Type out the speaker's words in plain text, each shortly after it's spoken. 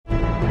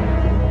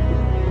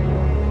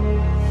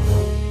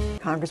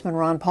Congressman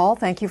Ron Paul,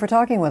 thank you for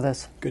talking with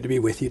us. Good to be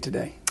with you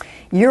today.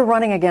 You're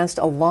running against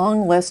a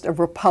long list of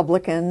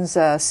Republicans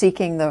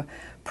seeking the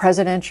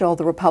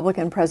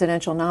Republican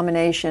presidential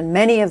nomination,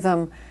 many of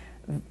them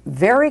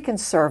very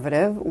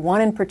conservative,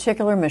 one in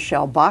particular,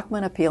 Michelle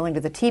Bachmann, appealing to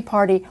the Tea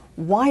Party.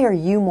 Why are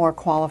you more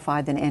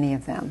qualified than any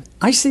of them?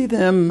 I see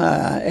them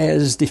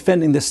as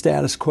defending the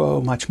status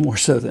quo much more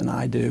so than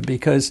I do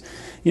because,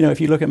 you know,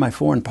 if you look at my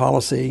foreign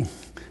policy,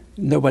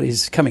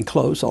 nobody's coming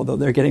close, although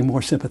they're getting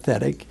more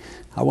sympathetic.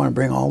 I want to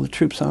bring all the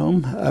troops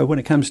home. When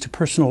it comes to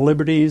personal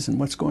liberties and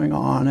what's going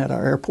on at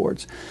our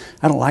airports,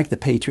 I don't like the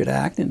Patriot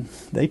Act, and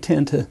they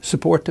tend to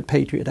support the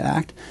Patriot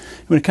Act.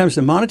 When it comes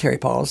to monetary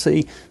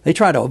policy, they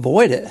try to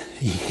avoid it.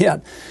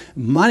 Yet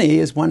money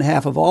is one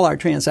half of all our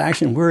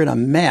transactions. We're in a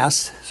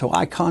mess, so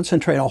I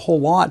concentrate a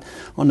whole lot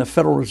on the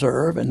Federal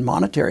Reserve and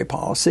monetary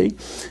policy.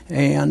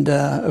 And,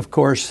 of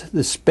course,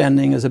 the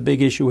spending is a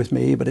big issue with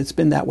me, but it's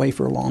been that way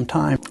for a long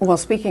time. Well,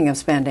 speaking of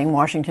spending,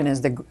 Washington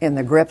is in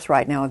the grips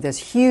right now of this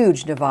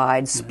huge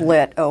divide,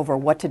 split over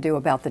what to do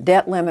about the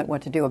debt limit,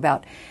 what to do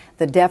about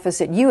the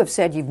deficit. You have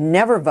said you've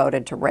never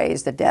voted to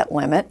raise the debt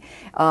limit,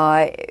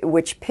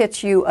 which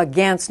pits you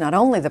against not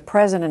only the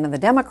president and the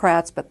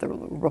Democrats, but the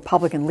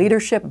Republican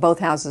leadership, both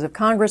houses of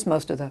Congress,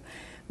 most of the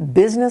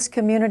business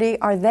community.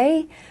 Are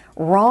they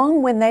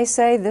wrong when they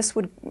say this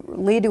would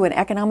lead to an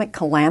economic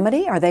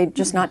calamity? Are they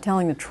just not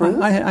telling the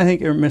truth? I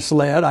think they're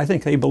misled. I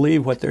think they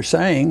believe what they're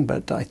saying,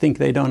 but I think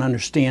they don't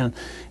understand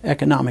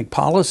economic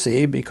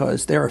policy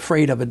because they're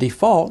afraid of a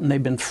default and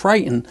they've been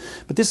frightened.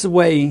 But this is the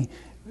way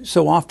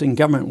so often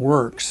government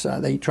works.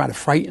 They try to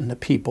frighten the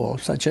people,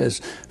 such as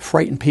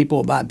frighten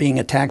people about being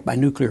attacked by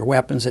nuclear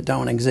weapons that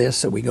don't exist,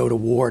 so we go to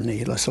war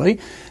needlessly.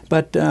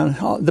 But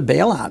the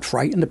bailout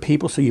frightened the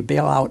people, so you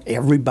bail out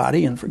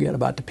everybody and forget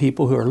about the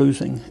people who are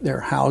losing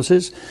their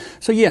houses.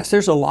 So yes,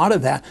 there's a lot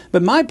of that.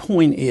 But my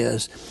point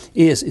is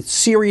it's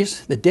serious.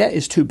 The debt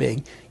is too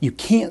big. You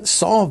can't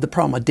solve the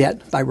problem of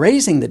debt by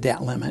raising the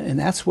debt limit, and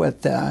that's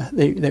what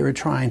they were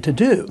trying to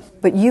do.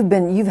 But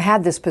you've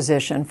had this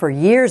position for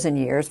years and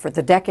years, for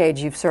the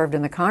decades you've served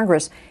in the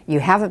Congress. You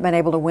haven't been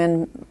able to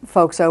win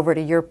folks over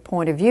to your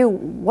point of view.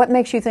 What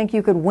makes you think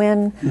you could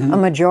win a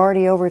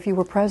majority over if you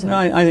were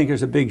president? I think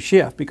there's a big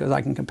shift because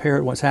I can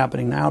compare what's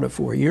happening now to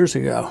 4 years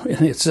ago,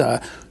 and it's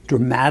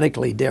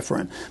dramatically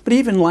different. But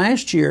even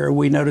last year,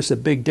 we noticed a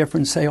big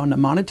difference, say, on the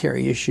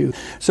monetary issue.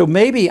 So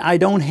maybe I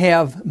don't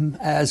have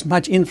as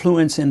much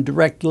influence in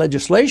direct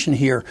legislation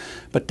here,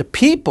 but the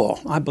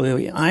people, I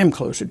believe I'm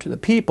closer to the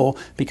people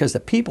because the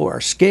people are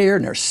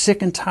scared and they're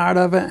sick and tired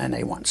of it and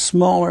they want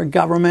smaller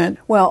government.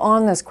 Well,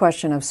 on this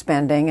question of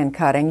spending and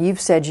cutting, you've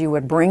said you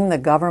would bring the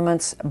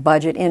government's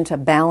budget into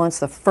balance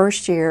the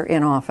first year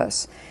in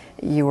office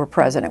you were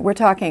president. We're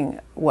talking,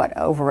 what,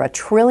 over $1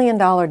 trillion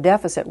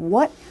deficit.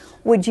 What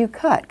would you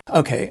cut?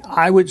 Okay,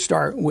 I would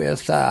start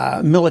with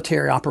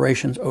military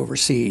operations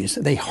overseas.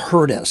 They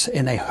hurt us,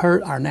 and they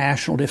hurt our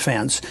national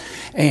defense.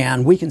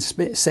 And we can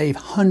save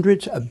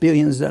hundreds of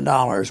billions of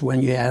dollars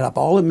when you add up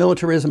all the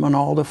militarism and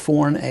all the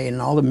foreign aid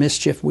and all the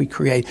mischief we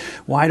create.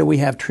 Why do we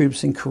have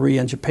troops in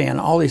Korea and Japan?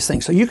 All these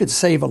things. So you could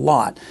save a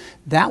lot.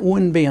 That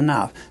wouldn't be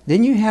enough.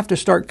 Then you have to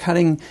start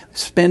cutting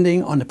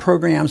spending on the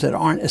programs that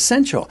aren't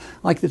essential,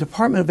 like the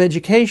Department of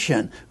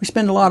Education. We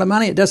spend a lot of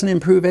money. It doesn't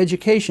improve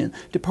education.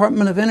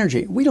 Department of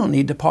Energy. We don't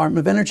need Department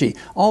of Energy.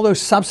 All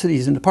those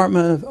subsidies in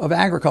Department of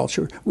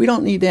Agriculture. We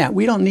don't need that.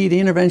 We don't need the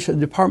intervention of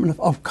the Department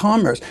of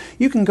Commerce.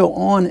 You can go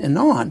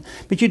on,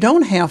 but you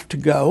don't have to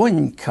go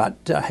and cut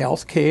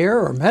health care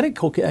or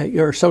medical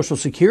or Social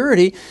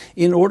Security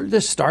in order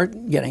to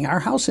start getting our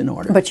house in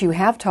order. But you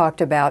have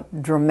talked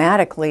about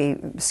dramatically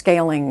scaling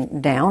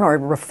down or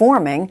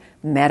reforming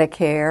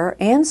Medicare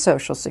and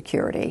Social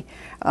Security.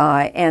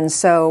 And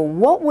so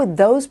what would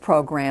those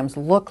programs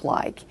look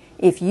like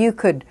if you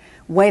could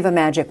wave a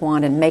magic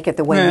wand and make it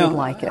the way you'd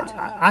like it?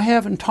 I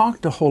haven't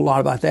talked a whole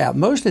lot about that.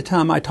 Most of the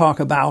time I talk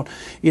about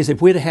is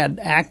if we'd had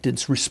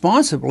acted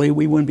responsibly,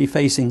 we wouldn't be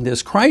facing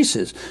this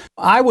crisis.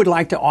 I would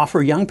like to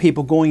offer young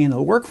people going into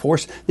the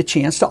workforce the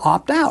chance to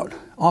opt out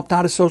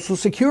of Social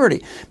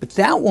Security. But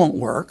that won't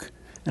work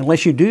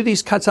unless you do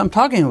these cuts I'm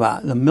talking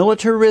about, the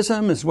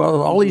militarism as well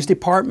as all these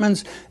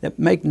departments that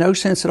make no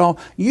sense at all.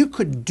 You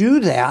could do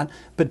that,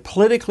 but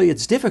politically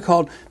it's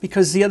difficult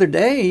because the other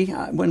day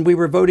when we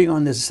were voting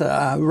on this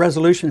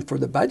resolution for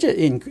the budget,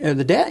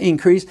 the debt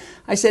increase,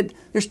 I said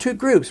there's two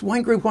groups.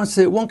 One group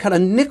won't cut a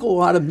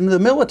nickel out of the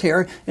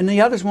military and the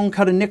others won't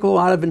cut a nickel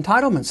out of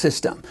entitlement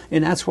system.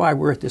 And that's why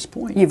we're at this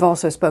point. You've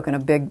also spoken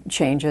of big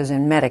changes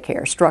in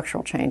Medicare,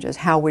 structural changes.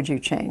 How would you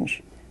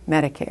change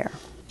Medicare?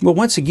 Well,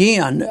 once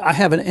again, I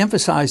haven't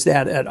emphasized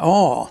that at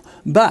all,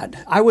 but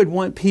I would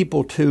want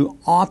people to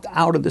opt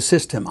out of the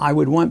system. I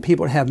would want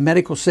people to have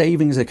medical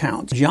savings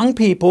accounts. Young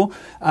people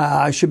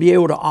should be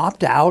able to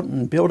opt out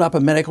and build up a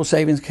medical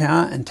savings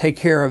account and take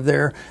care of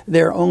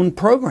their own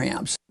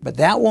programs. But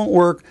that won't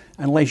work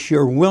unless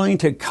you're willing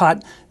to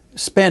cut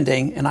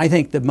spending, and I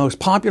think the most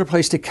popular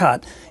place to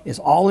cut is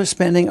all the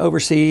spending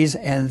overseas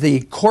and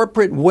the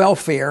corporate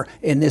welfare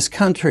in this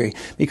country,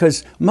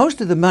 because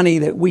most of the money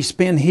that we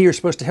spend here is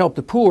supposed to help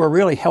the poor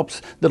really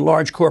helps the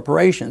large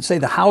corporations. Say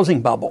the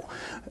housing bubble.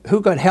 Who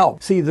got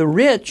help? See, the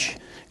rich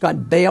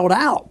got bailed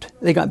out.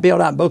 They got bailed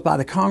out both by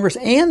the Congress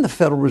and the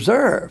Federal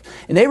Reserve,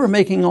 and they were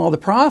making all the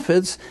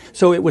profits.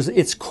 So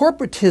it's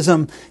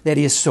corporatism that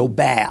is so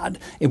bad.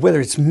 Whether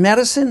it's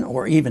medicine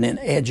or even in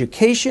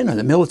education or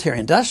the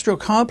military-industrial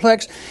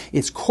complex,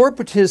 it's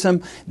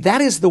corporatism. That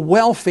is the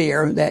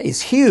welfare that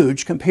is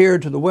huge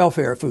compared to the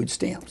welfare of food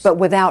stamps. But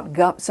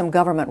without some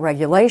government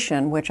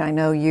regulation, which I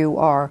know you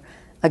are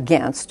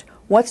against,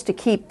 what's to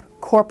keep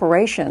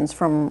corporations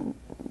from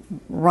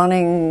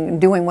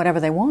doing whatever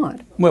they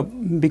want? Well,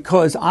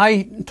 because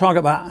I talk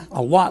about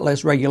a lot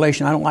less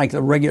regulation. I don't like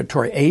the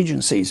regulatory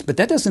agencies, but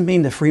that doesn't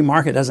mean the free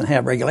market doesn't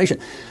have regulation.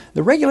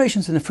 The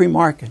regulations in the free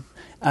market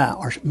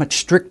are much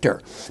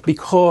stricter,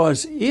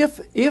 because if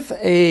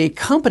a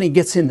company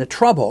gets into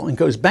trouble and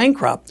goes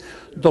bankrupt,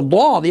 the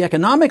law, the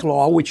economic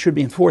law, which should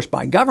be enforced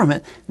by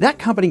government, that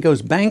company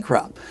goes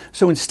bankrupt.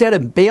 So instead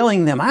of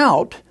bailing them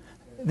out,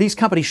 these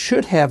companies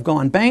should have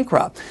gone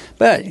bankrupt.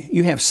 But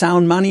you have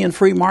sound money in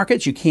free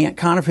markets. You can't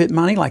counterfeit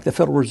money like the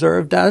Federal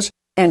Reserve does.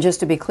 And just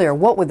to be clear,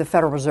 what would the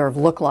Federal Reserve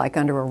look like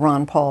under a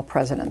Ron Paul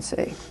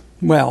presidency?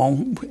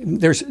 Well,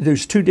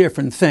 there's two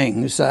different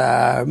things.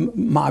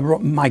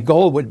 My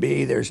goal would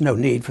be there's no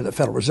need for the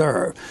Federal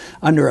Reserve.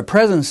 Under a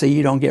presidency,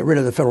 you don't get rid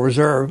of the Federal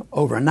Reserve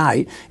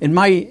overnight.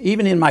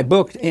 Even in my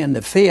book, In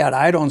the Fed,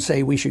 I don't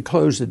say we should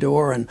close the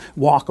door and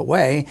walk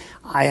away.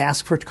 I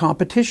ask for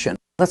competition.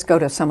 Let's go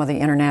to some of the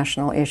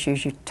international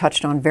issues you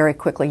touched on very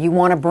quickly. You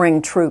want to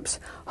bring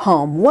troops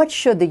home. What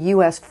should the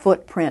U.S.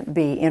 footprint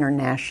be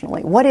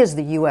internationally? What is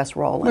the U.S.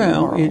 role in the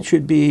world? Well, it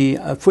should be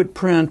a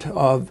footprint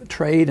of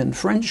trade and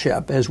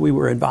friendship, as we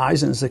were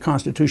advised and as the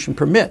Constitution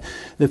permit.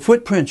 The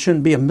footprint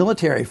shouldn't be a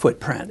military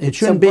footprint. It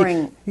shouldn't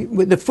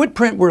the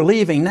footprint we're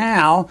leaving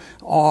now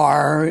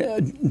are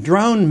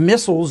drone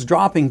missiles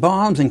dropping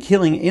bombs and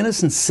killing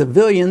innocent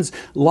civilians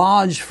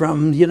lodged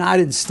from the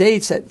United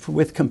States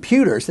with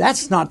computers.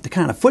 That's not the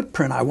kind of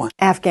footprint I want.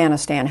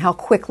 Afghanistan, how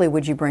quickly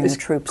would you bring the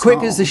troops home? As quick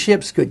home? as the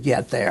ships could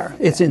get there.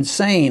 It's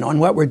insane on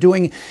what we're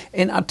doing.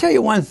 And I'll tell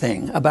you one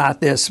thing about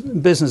this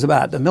business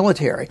about the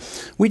military.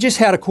 We just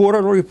had a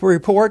quarterly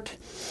report,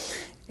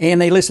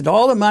 and they listed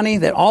all the money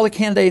that all the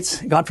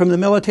candidates got from the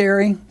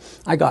military.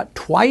 I got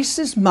twice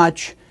as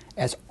much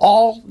as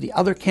all the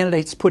other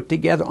candidates put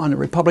together on the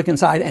Republican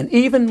side, and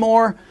even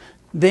more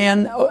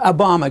than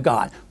Obama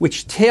got,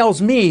 which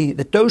tells me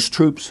that those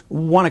troops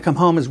want to come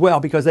home as well,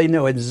 because they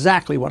know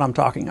exactly what I'm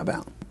talking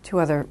about. Two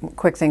other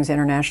quick things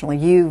internationally.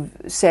 You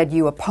said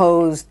you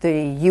opposed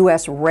the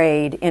U.S.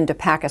 raid into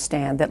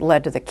Pakistan that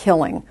led to the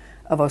killing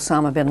of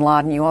Osama bin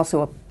Laden. You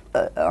also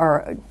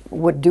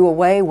would do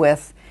away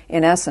with,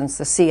 in essence,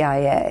 the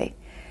CIA.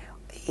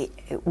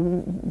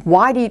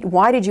 Why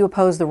did you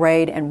oppose the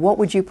raid, and what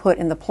would you put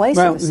in the place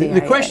of the CIA?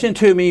 The question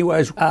to me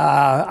was,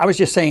 I was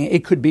just saying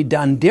it could be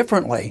done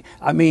differently.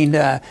 I mean,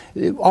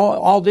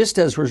 all this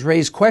does was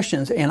raise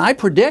questions, and I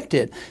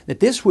predicted that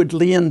this would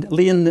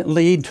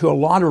lead to a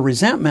lot of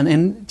resentment.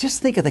 And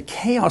just think of the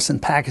chaos in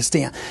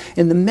Pakistan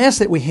and the mess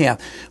that we have.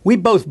 We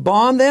both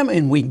bomb them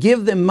and we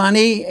give them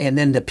money, and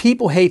then the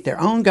people hate their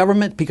own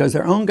government because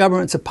their own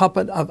government's a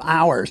puppet of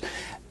ours.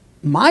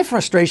 My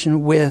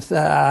frustration with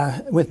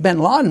bin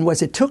Laden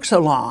was it took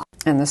so long.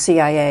 And the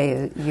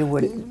CIA, you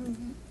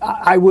would...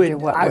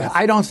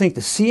 I don't think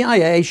the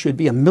CIA should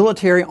be a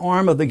military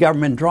arm of the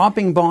government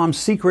dropping bombs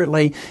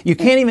secretly. You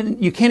can't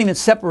even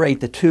separate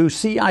the two.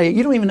 CIA,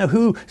 you don't even know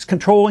who's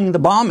controlling the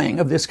bombing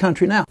of this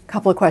country now. A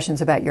couple of questions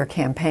about your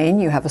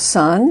campaign. You have a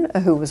son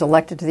who was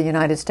elected to the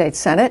United States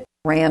Senate,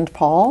 Rand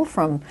Paul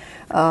from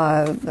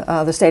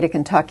the state of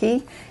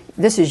Kentucky.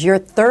 This is your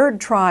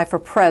third try for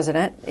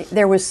president.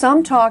 There was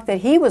some talk that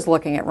he was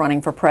looking at running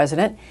for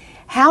president.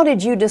 How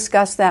did you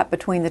discuss that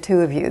between the two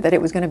of you, that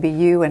it was going to be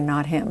you and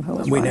not him who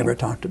was running? We never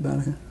talked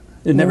about it.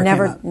 It never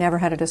came up. Never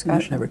had a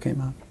discussion? It never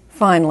came up.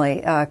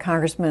 Finally,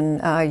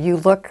 Congressman, you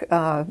look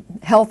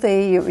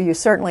healthy. You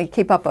certainly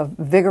keep up a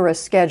vigorous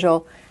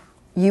schedule.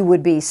 You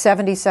would be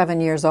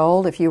 77 years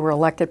old if you were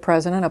elected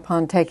president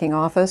upon taking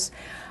office,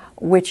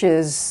 which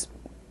is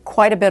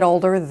quite a bit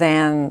older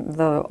than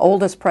the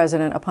oldest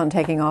president upon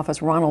taking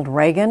office, Ronald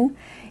Reagan.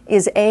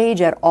 Is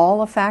age at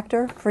all a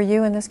factor for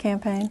you in this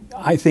campaign?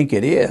 I think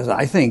it is.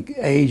 I think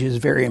age is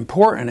very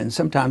important, and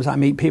sometimes I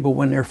meet people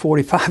when they're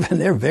 45 and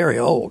they're very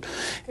old.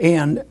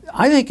 And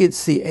I think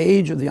it's the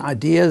age of the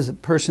ideas the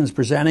person's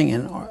presenting,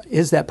 and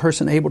is that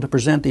person able to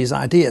present these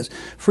ideas?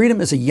 Freedom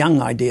is a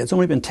young idea. It's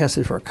only been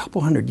tested for a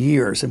couple hundred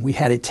years, and we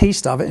had a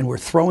taste of it, and we're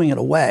throwing it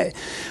away.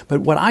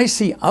 But what I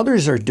see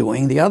others are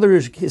doing, the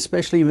others,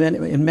 especially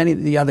in many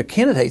of the other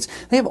candidates,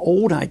 they have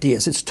old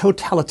ideas. It's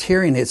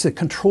totalitarian. It's a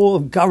control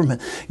of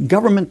government.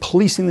 government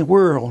policing the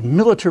world,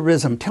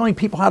 militarism, telling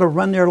people how to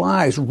run their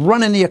lives,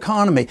 running the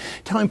economy,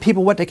 telling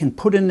people what they can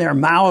put in their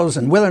mouths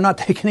and whether or not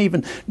they can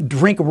even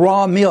drink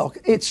raw milk.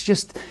 It's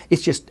just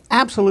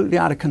absolutely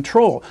out of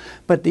control.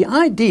 But the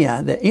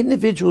idea that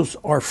individuals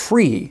are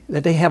free,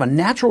 that they have a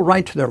natural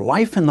right to their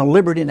life and the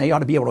liberty, and they ought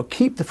to be able to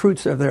keep the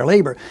fruits of their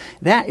labor,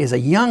 that is a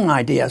young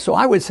idea. So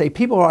I would say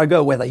people ought to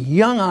go with a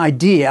young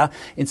idea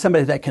in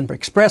somebody that can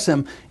express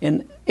them.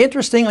 And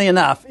interestingly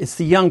enough, it's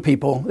the young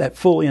people that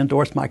fully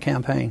endorse my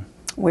campaign.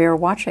 We are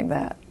watching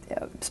that.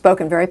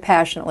 Spoken very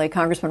passionately.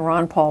 Congressman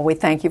Ron Paul, we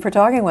thank you for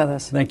talking with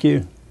us. Thank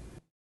you.